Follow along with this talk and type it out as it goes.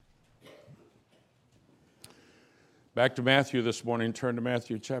Back to Matthew this morning. Turn to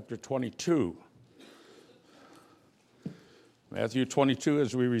Matthew chapter 22. Matthew 22,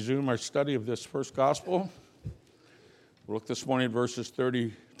 as we resume our study of this first gospel. We'll look this morning at verses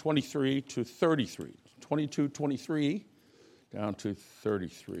 23 to 33. 22, 23, down to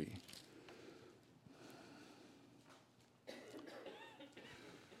 33.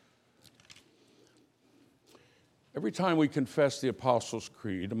 Every time we confess the Apostles'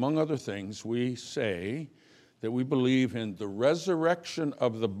 Creed, among other things, we say that we believe in the resurrection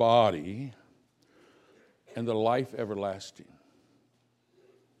of the body and the life everlasting.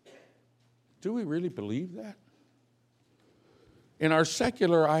 Do we really believe that? In our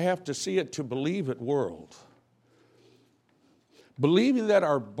secular, I have to see it to believe it world, believing that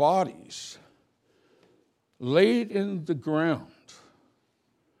our bodies laid in the ground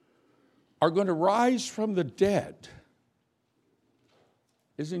are going to rise from the dead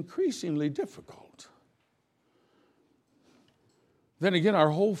is increasingly difficult. Then again, our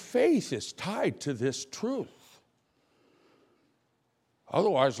whole faith is tied to this truth.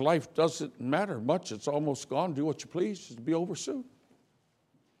 Otherwise, life doesn't matter much. It's almost gone. Do what you please. It'll be over soon.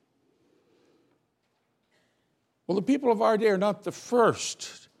 Well, the people of our day are not the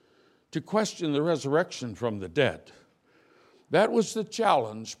first to question the resurrection from the dead. That was the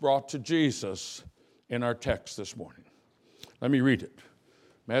challenge brought to Jesus in our text this morning. Let me read it.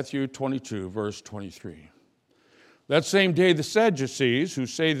 Matthew 22, verse 23. That same day, the Sadducees, who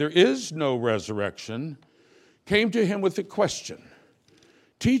say there is no resurrection, came to him with a question.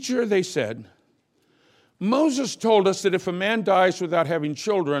 Teacher, they said, Moses told us that if a man dies without having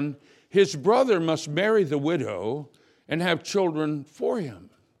children, his brother must marry the widow and have children for him.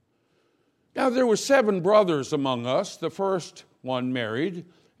 Now there were 7 brothers among us. The first one married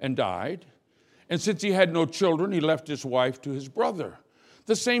and died. And since he had no children, he left his wife to his brother.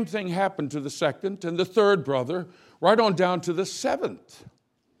 The same thing happened to the second and the third brother, right on down to the 7th.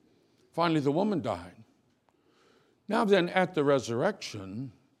 Finally, the woman died. Now then, at the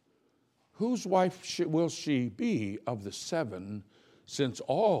resurrection, whose wife will she be of the 7, since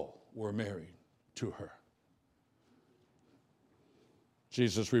all were married to her?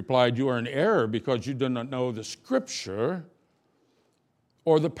 Jesus replied, you are in error because you do not know the Scripture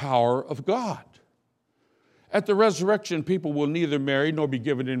or the power of God. At the resurrection, people will neither marry nor be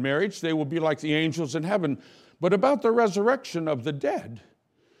given in marriage. They will be like the angels in heaven. But about the resurrection of the dead,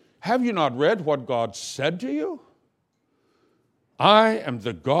 have you not read what God said to you? I am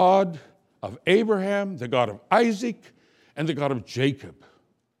the God of Abraham, the God of Isaac, and the God of Jacob.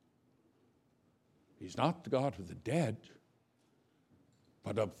 He's not the God of the dead,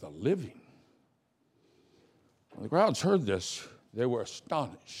 but of the living. When the crowds heard this, they were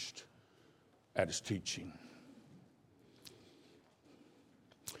astonished at his teaching.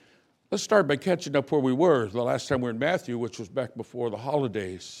 Let's start by catching up where we were the last time we were in Matthew, which was back before the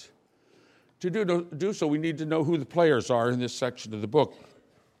holidays. To do so, we need to know who the players are in this section of the book.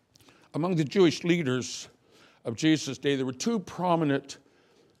 Among the Jewish leaders of Jesus' day, there were 2 prominent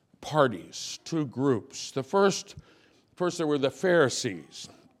parties, 2 groups. The first there were the Pharisees.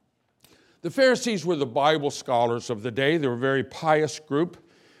 The Pharisees were the Bible scholars of the day. They were a very pious group.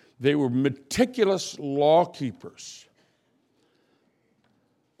 They were meticulous law keepers.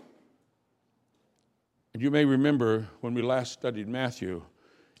 And you may remember when we last studied Matthew,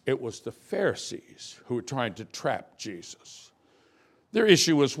 it was the Pharisees who were trying to trap Jesus. Their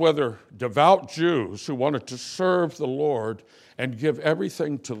issue was whether devout Jews who wanted to serve the Lord and give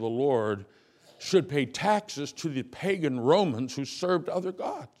everything to the Lord should pay taxes to the pagan Romans who served other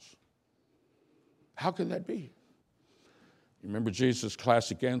gods. How can that be? You remember Jesus'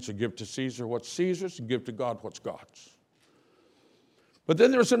 classic answer, give to Caesar what's Caesar's and give to God what's God's. But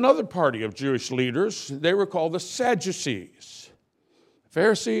then there's another party of Jewish leaders. They were called the Sadducees.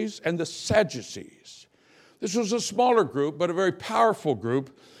 Pharisees and the Sadducees. This was a smaller group, but a very powerful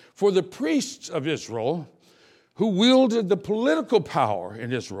group, for the priests of Israel who wielded the political power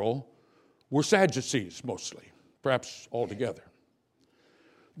in Israel were Sadducees mostly, perhaps altogether.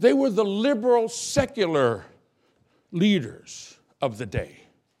 They were the liberal, secular leaders of the day.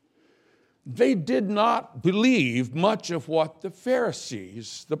 They did not believe much of what the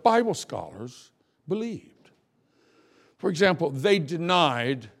Pharisees, the Bible scholars, believed. For example, they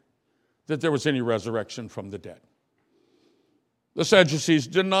denied that there was any resurrection from the dead. The Sadducees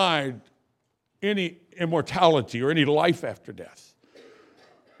denied any immortality or any life after death.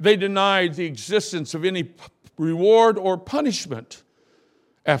 They denied the existence of any reward or punishment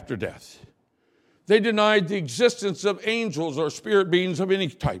after death. They denied the existence of angels or spirit beings of any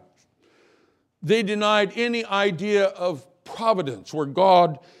type. They denied any idea of providence, where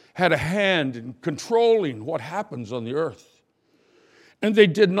God had a hand in controlling what happens on the earth. And they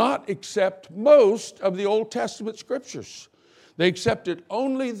did not accept most of the Old Testament scriptures. They accepted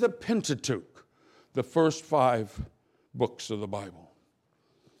only the Pentateuch, the first 5 books of the Bible.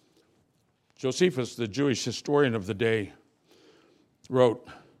 Josephus, the Jewish historian of the day, wrote,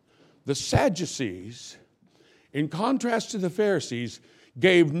 "The Sadducees, in contrast to the Pharisees,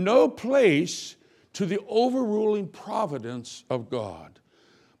 gave no place to the overruling providence of God,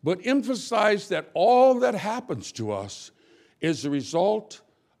 but emphasized that all that happens to us is the result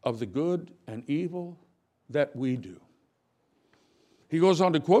of the good and evil that we do." He goes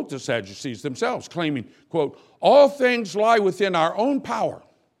on to quote the Sadducees themselves, claiming, quote, "All things lie within our own power,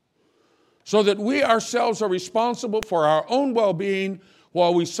 so that we ourselves are responsible for our own well-being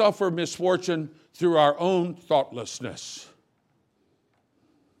while we suffer misfortune through our own thoughtlessness."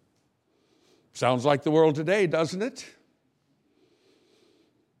 Sounds like the world today, doesn't it?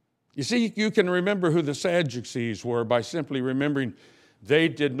 You see, you can remember who the Sadducees were by simply remembering they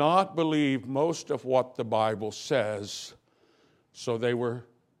did not believe most of what the Bible says, so they were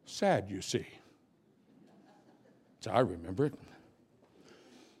sad, you see. So I remember it.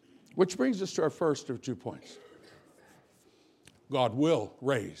 Which brings us to our first of 2 points. God will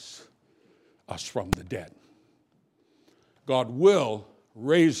raise us from the dead. God will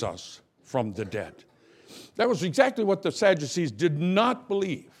raise us from the dead. That was exactly what the Sadducees did not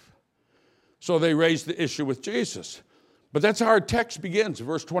believe. So they raised the issue with Jesus. But that's how our text begins,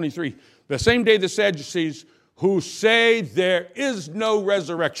 verse 23. "The same day the Sadducees, who say there is no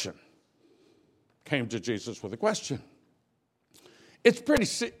resurrection, came to Jesus with a question." It's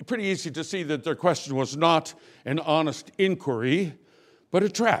pretty easy to see that their question was not an honest inquiry, but a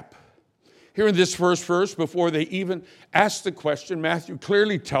trap. Here in this first verse, before they even asked the question, Matthew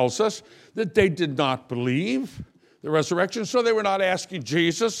clearly tells us that they did not believe the resurrection, so they were not asking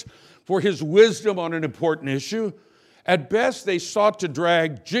Jesus for his wisdom on an important issue. At best, they sought to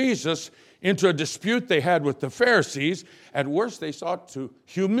drag Jesus into a dispute they had with the Pharisees. At worst, they sought to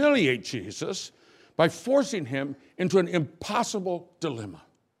humiliate Jesus by forcing him into an impossible dilemma.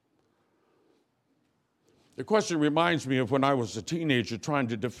 The question reminds me of when I was a teenager trying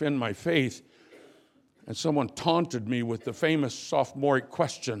to defend my faith, and someone taunted me with the famous sophomoric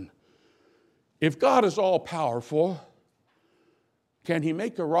question, "If God is all-powerful, can he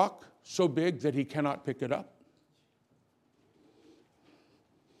make a rock so big that he cannot pick it up?"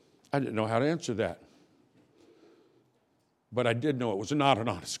 I didn't know how to answer that. But I did know it was not an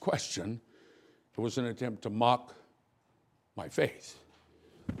honest question. It was an attempt to mock my faith.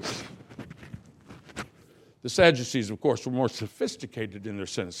 The Sadducees, of course, were more sophisticated in their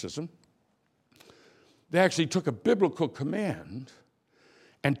cynicism. They actually took a biblical command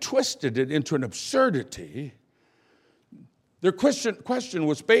and twisted it into an absurdity. Their question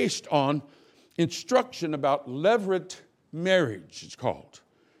was based on instruction about levirate marriage, it's called.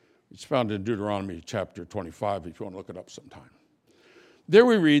 It's found in Deuteronomy chapter 25, if you want to look it up sometime. There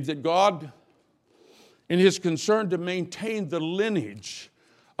we read that God, in his concern to maintain the lineage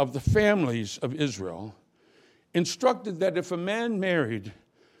of the families of Israel, instructed that if a man married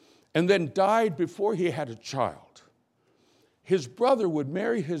and then died before he had a child, his brother would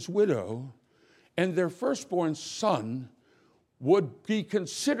marry his widow, and their firstborn son would be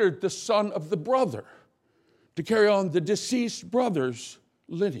considered the son of the brother to carry on the deceased brother's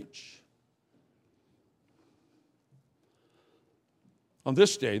lineage. On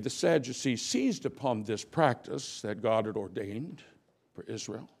this day, the Sadducees seized upon this practice that God had ordained for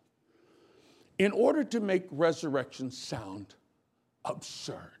Israel in order to make resurrection sound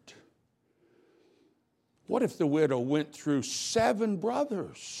absurd. What if the widow went through 7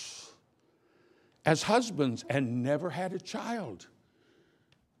 brothers as husbands and never had a child,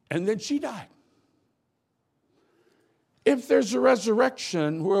 and then she died? If there's a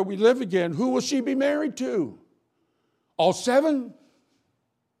resurrection where we live again, who will she be married to? All 7?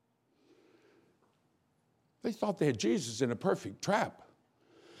 They thought they had Jesus in a perfect trap.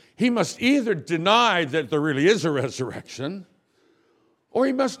 He must either deny that there really is a resurrection, or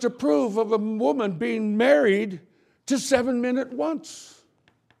he must approve of a woman being married to 7 men at once.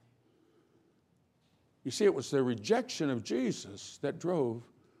 You see, it was their rejection of Jesus that drove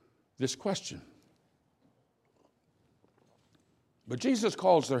this question. But Jesus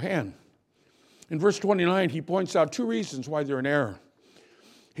calls their hand. In verse 29, he points out 2 reasons why they're in error.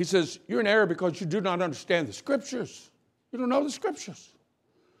 He says, you're in error because you do not understand the Scriptures. You don't know the Scriptures.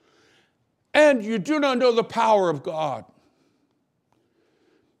 And you do not know the power of God.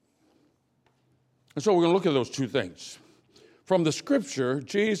 And so we're going to look at those 2 things. From the Scripture,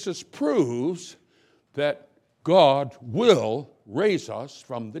 Jesus proves that God will raise us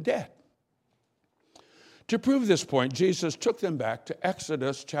from the dead. To prove this point, Jesus took them back to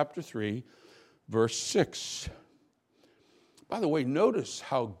Exodus chapter 3, verse 6. By the way, notice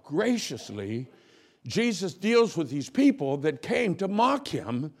how graciously Jesus deals with these people that came to mock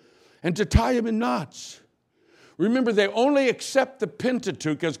him and to tie him in knots. Remember, they only accept the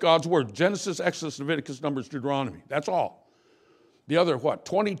Pentateuch as God's word. Genesis, Exodus, Leviticus, Numbers, Deuteronomy. That's all. The other,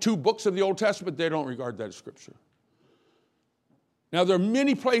 22 books of the Old Testament, they don't regard that as Scripture. Now, there are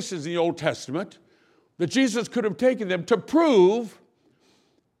many places in the Old Testament that Jesus could have taken them to prove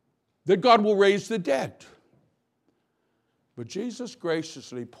that God will raise the dead. But Jesus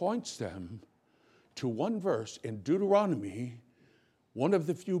graciously points them to one verse in Deuteronomy, one of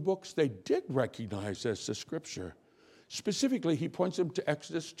the few books they did recognize as the Scripture. Specifically, he points them to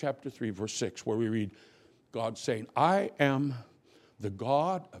Exodus chapter 3, verse 6, where we read God saying, I am the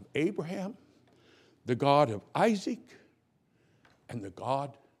God of Abraham, the God of Isaac, and the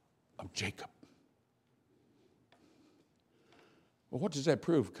God of Jacob. Well, what does that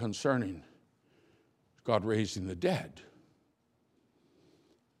prove concerning God raising the dead?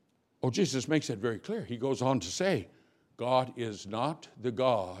 Oh, Jesus makes that very clear. He goes on to say, God is not the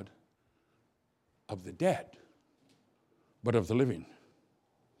God of the dead, but of the living.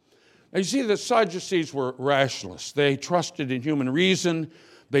 Now, you see, the Sadducees were rationalists. They trusted in human reason.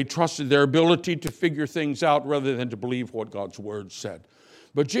 They trusted their ability to figure things out rather than to believe what God's word said.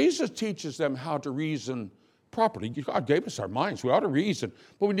 But Jesus teaches them how to reason properly. God gave us our minds. We ought to reason,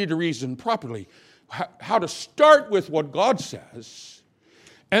 but we need to reason properly. How to start with what God says,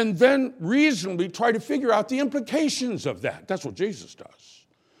 and then reasonably try to figure out the implications of that. That's what Jesus does.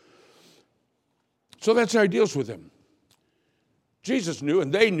 So that's how he deals with them. Jesus knew,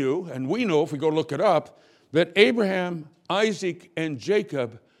 and they knew, and we know if we go look it up, that Abraham, Isaac, and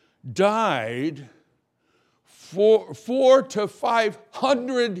Jacob died 400 to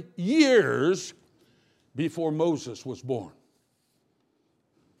 500 years before Moses was born.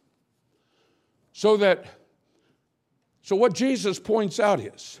 So what Jesus points out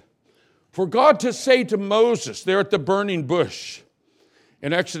is, for God to say to Moses there at the burning bush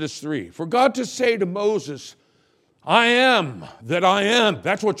in Exodus 3, for God to say to Moses, I am that I am.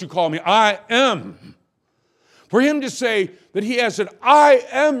 That's what you call me. I am. For him to say that he has an I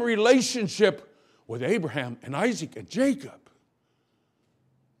am relationship with Abraham and Isaac and Jacob,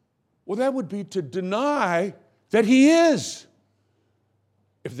 well, that would be to deny that he is.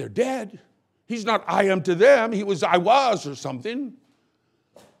 If they're dead, he's not I am to them. He was I was or something.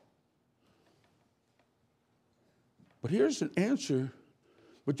 But here's an answer.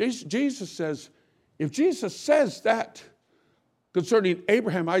 But Jesus says, if Jesus says that concerning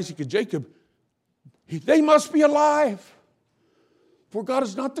Abraham, Isaac, and Jacob, they must be alive. For God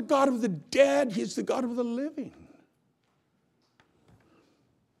is not the God of the dead, he's the God of the living.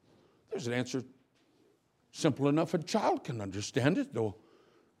 There's an answer simple enough a child can understand it, though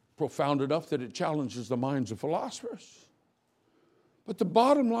profound enough that it challenges the minds of philosophers. But the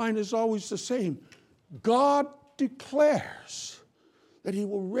bottom line is always the same. God declares that he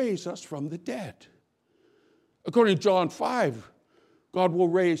will raise us from the dead. According to John 5, God will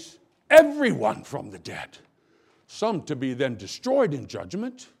raise everyone from the dead, some to be then destroyed in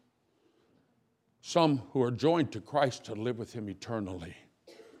judgment, some who are joined to Christ to live with him eternally.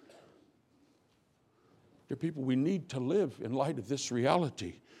 Dear people, we need to live in light of this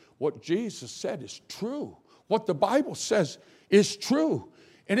reality. What Jesus said is true. What the Bible says is true.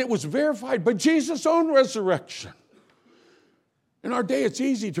 And it was verified by Jesus' own resurrection. In our day, it's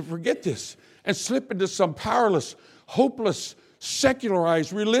easy to forget this and slip into some powerless, hopeless,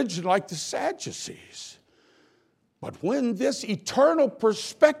 secularized religion like the Sadducees. But when this eternal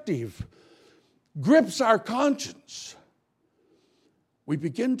perspective grips our conscience, we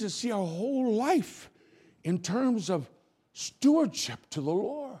begin to see our whole life in terms of stewardship to the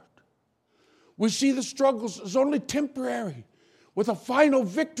Lord. We see the struggles as only temporary, with a final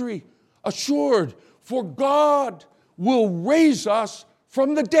victory assured, for God will raise us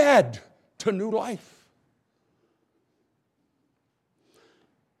from the dead to new life.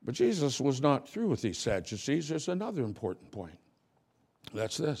 But Jesus was not through with these Sadducees. There's another important point.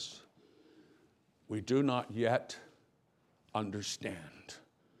 That's this. We do not yet understand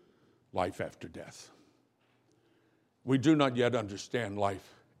life after death. We do not yet understand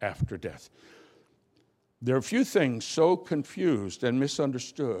life after death. There are few things so confused and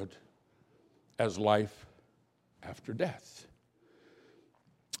misunderstood as life after death.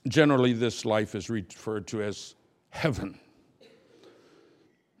 Generally, this life is referred to as heaven.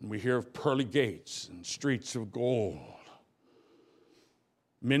 And we hear of pearly gates and streets of gold.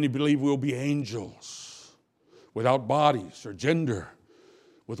 Many believe we'll be angels. without bodies or gender,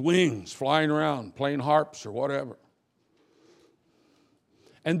 with wings, flying around, playing harps or whatever.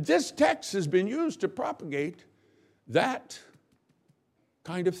 And this text has been used to propagate that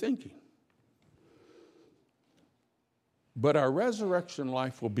kind of thinking. But our resurrection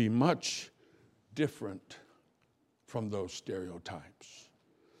life will be much different from those stereotypes.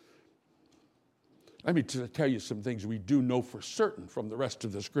 Let me tell you some things we do know for certain from the rest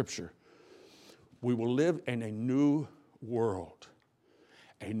of the Scripture. We will live in a new world,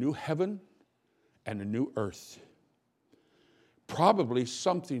 a new heaven and a new earth. Probably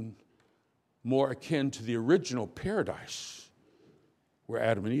something more akin to the original paradise where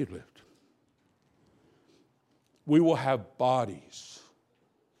Adam and Eve lived. We will have bodies.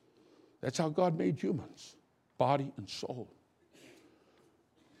 That's how God made humans, body and soul.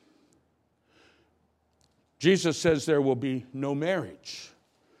 Jesus says there will be no marriage,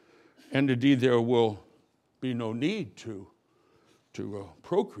 and indeed there will be no need to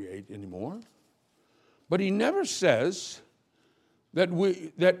procreate anymore. But he never says that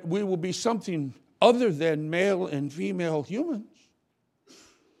we will be something other than male and female humans.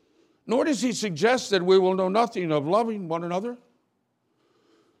 Nor does he suggest that we will know nothing of loving one another.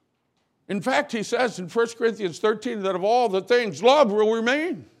 In fact, he says in 1 Corinthians 13 that of all the things, love will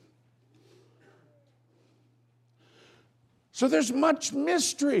remain. So there's much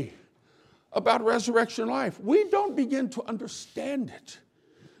mystery about resurrection life. We don't begin to understand it.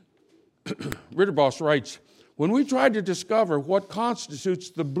 Ritterboss writes, when we try to discover what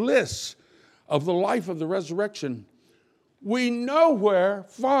constitutes the bliss of the life of the resurrection, we nowhere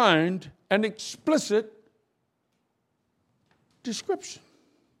find an explicit description.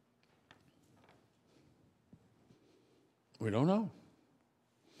 We don't know.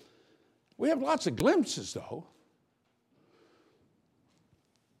 We have lots of glimpses, though.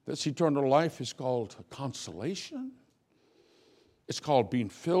 This eternal life is called consolation. It's called being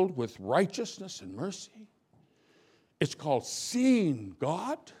filled with righteousness and mercy. It's called seeing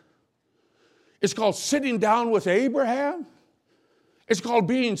God. It's called sitting down with Abraham. It's called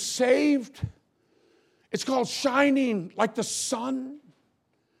being saved. It's called shining like the sun.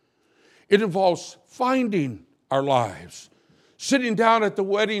 It involves finding our lives, sitting down at the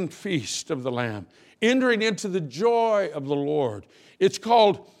wedding feast of the Lamb, entering into the joy of the Lord. It's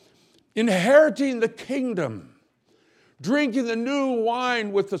called inheriting the kingdom, drinking the new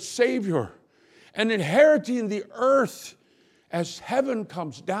wine with the Savior, and inheriting the earth as heaven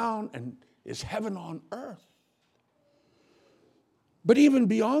comes down and is heaven on earth. But even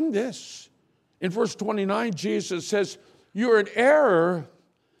beyond this, in verse 29, Jesus says, you're in error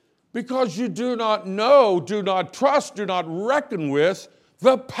because you do not know, do not trust, do not reckon with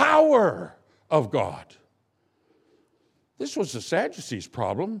the power of God. This was the Sadducees'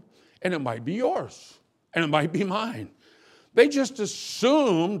 problem, and it might be yours, and it might be mine. They just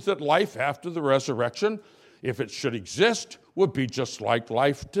assumed that life after the resurrection, if it should exist, would be just like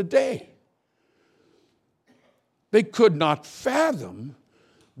life today. They could not fathom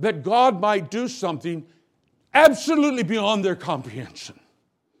that God might do something absolutely beyond their comprehension.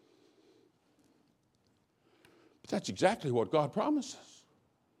 But that's exactly what God promises.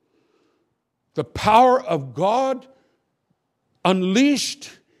 The power of God unleashed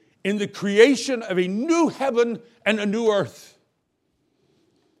in the creation of a new heaven and a new earth.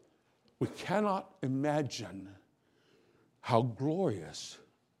 We cannot imagine how glorious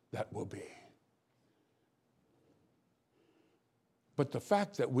that will be. But the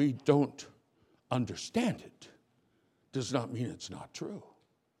fact that we don't understand it does not mean it's not true.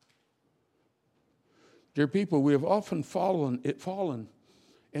 Dear people, we have often fallen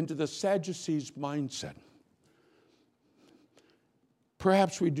into the Sadducees' mindset.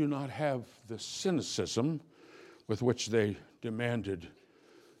 Perhaps we do not have the cynicism with which they demanded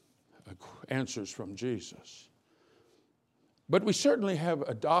answers from Jesus. But we certainly have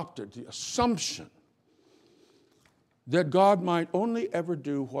adopted the assumption that God might only ever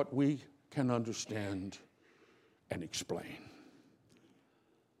do what we can understand and explain.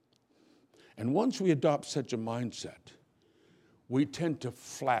 And once we adopt such a mindset, we tend to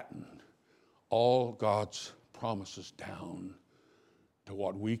flatten all God's promises down to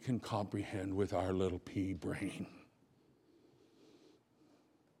what we can comprehend with our little pea brain.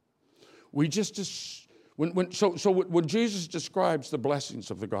 When Jesus describes the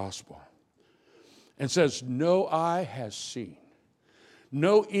blessings of the gospel and says, no eye has seen,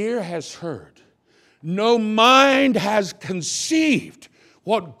 no ear has heard, no mind has conceived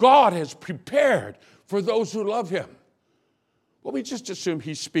what God has prepared for those who love him. Well, we just assume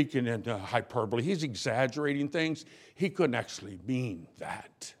he's speaking in hyperbole. He's exaggerating things. He couldn't actually mean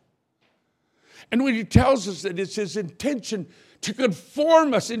that. And when he tells us that it's his intention to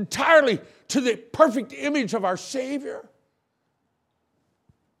conform us entirely to the perfect image of our Savior,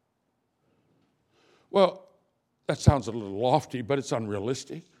 well, that sounds a little lofty, but it's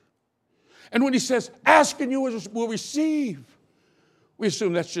unrealistic. And when he says, ask and you will receive, we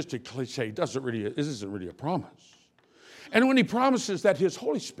assume that's just a cliche. It isn't really a promise. And when he promises that his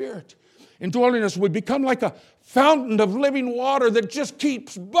Holy Spirit indwelling us would become like a fountain of living water that just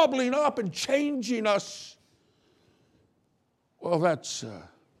keeps bubbling up and changing us, well, that's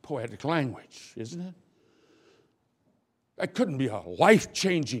poetic language, isn't it? That couldn't be a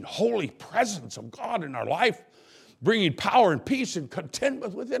life-changing, holy presence of God in our life, bringing power and peace and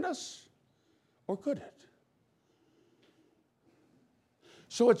contentment within us, or could it?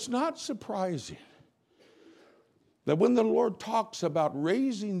 So it's not surprising that when the Lord talks about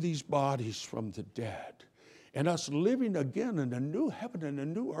raising these bodies from the dead and us living again in a new heaven and a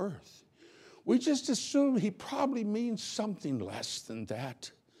new earth, we just assume he probably means something less than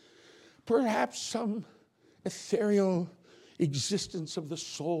that. Perhaps some ethereal existence of the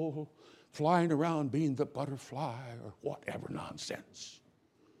soul flying around being the butterfly or whatever nonsense.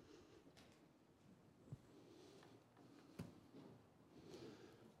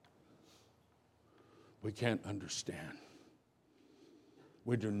 We can't understand.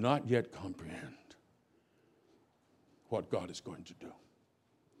 We do not yet comprehend what God is going to do.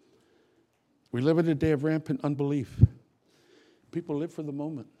 We live in a day of rampant unbelief. People live for the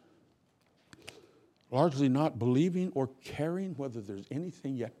moment, largely not believing or caring whether there's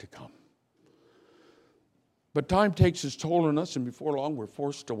anything yet to come. But time takes its toll on us, and before long we're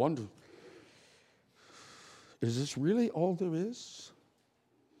forced to wonder, is this really all there is?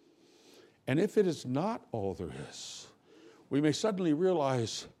 And if it is not all there is, we may suddenly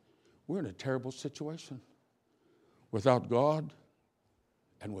realize we're in a terrible situation without God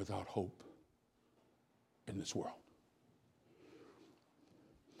and without hope in this world.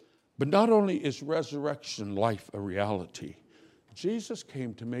 But not only is resurrection life a reality, Jesus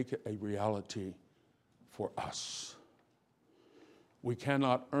came to make it a reality for us. We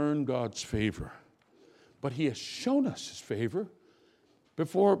cannot earn God's favor, but he has shown us his favor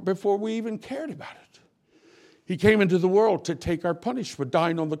before we even cared about it. He came into the world to take our punishment,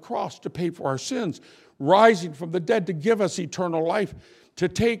 dying on the cross to pay for our sins, rising from the dead to give us eternal life, to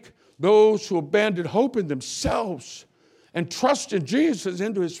take those who abandoned hope in themselves and trust in Jesus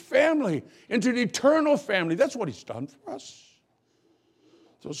into his family, into an eternal family. That's what he's done for us.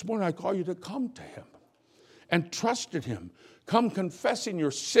 So this morning I call you to come to him and trust in him. Come confessing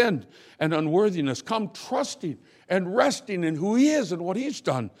your sin and unworthiness. Come trusting and resting in who he is and what he's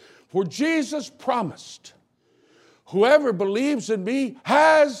done. For Jesus promised, whoever believes in me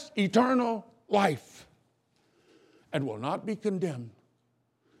has eternal life and will not be condemned.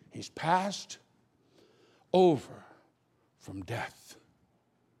 He's passed over from death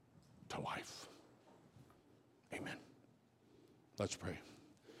to life. Amen. Let's pray.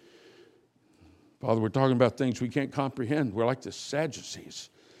 Father, we're talking about things we can't comprehend. We're like the Sadducees.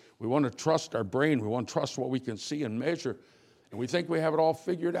 We want to trust our brain. We want to trust what we can see and measure. And we think we have it all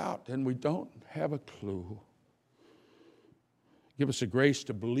figured out, and we don't have a clue. Give us the grace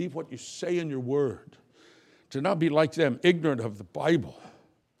to believe what you say in your word, to not be like them, ignorant of the Bible,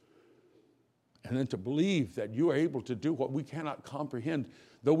 and then to believe that you are able to do what we cannot comprehend,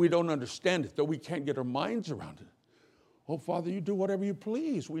 though we don't understand it, though we can't get our minds around it. Oh, Father, you do whatever you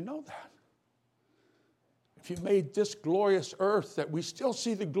please. We know that. If you made this glorious earth that we still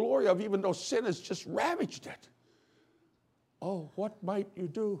see the glory of, even though sin has just ravaged it, oh, what might you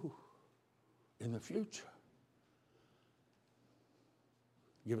do in the future?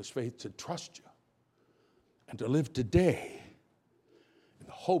 Give us faith to trust you and to live today in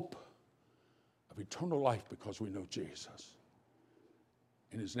the hope of eternal life because we know Jesus.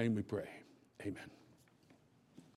 In his name we pray. Amen.